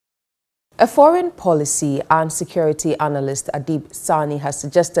A foreign policy and security analyst, Adib Saani, has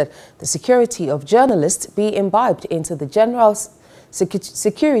suggested the security of journalists be imbibed into the general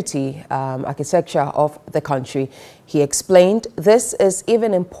security architecture of the country. He explained this is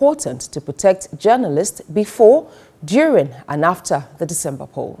even important to protect journalists before, during and after the December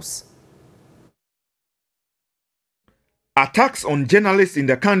polls. Attacks on journalists in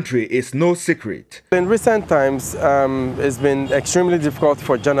the country is no secret. In recent times, it's been extremely difficult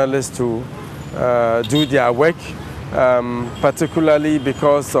for journalists to do their work, particularly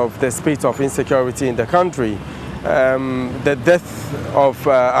because of the state of insecurity in the country. The death of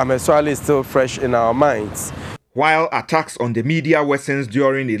Ahmed Swale is still fresh in our minds. While attacks on the media worsens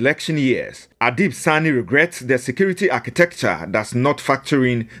during election years, Adib Saani regrets the security architecture does not factor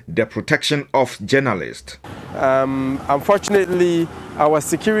in the protection of journalists. Unfortunately, our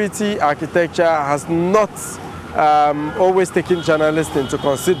security architecture has not always taken journalists into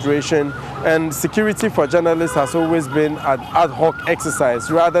consideration, and security for journalists has always been an ad hoc exercise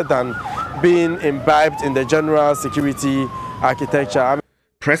rather than being imbibed in the general security architecture.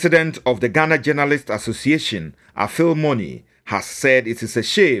 President of the Ghana Journalists Association, Afil Moni, has said it is a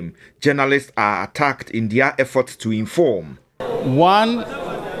shame journalists are attacked in their efforts to inform. One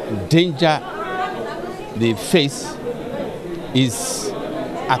danger they face is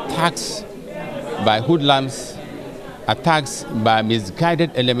attacks by hoodlums, attacks by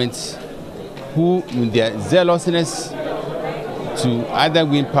misguided elements who, in their zealousness to either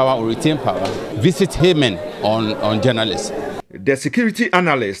win power or retain power, visit hamen on journalists. The security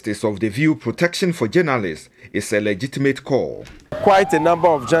analyst is of the view protection for journalists is a legitimate call. Quite a number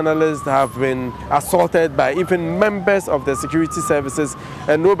of journalists have been assaulted by even members of the security services,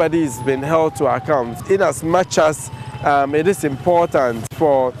 and nobody has been held to account. In as much as it is important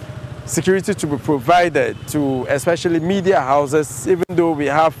for security to be provided to especially media houses, even though we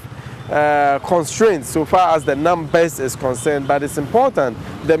have constraints so far as the numbers is concerned, but it's important.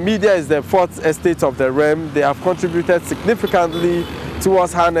 The media is the fourth estate of the realm. They have contributed significantly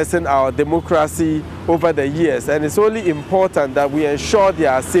towards harnessing our democracy over the years, and it's only important that we ensure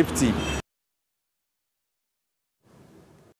their safety.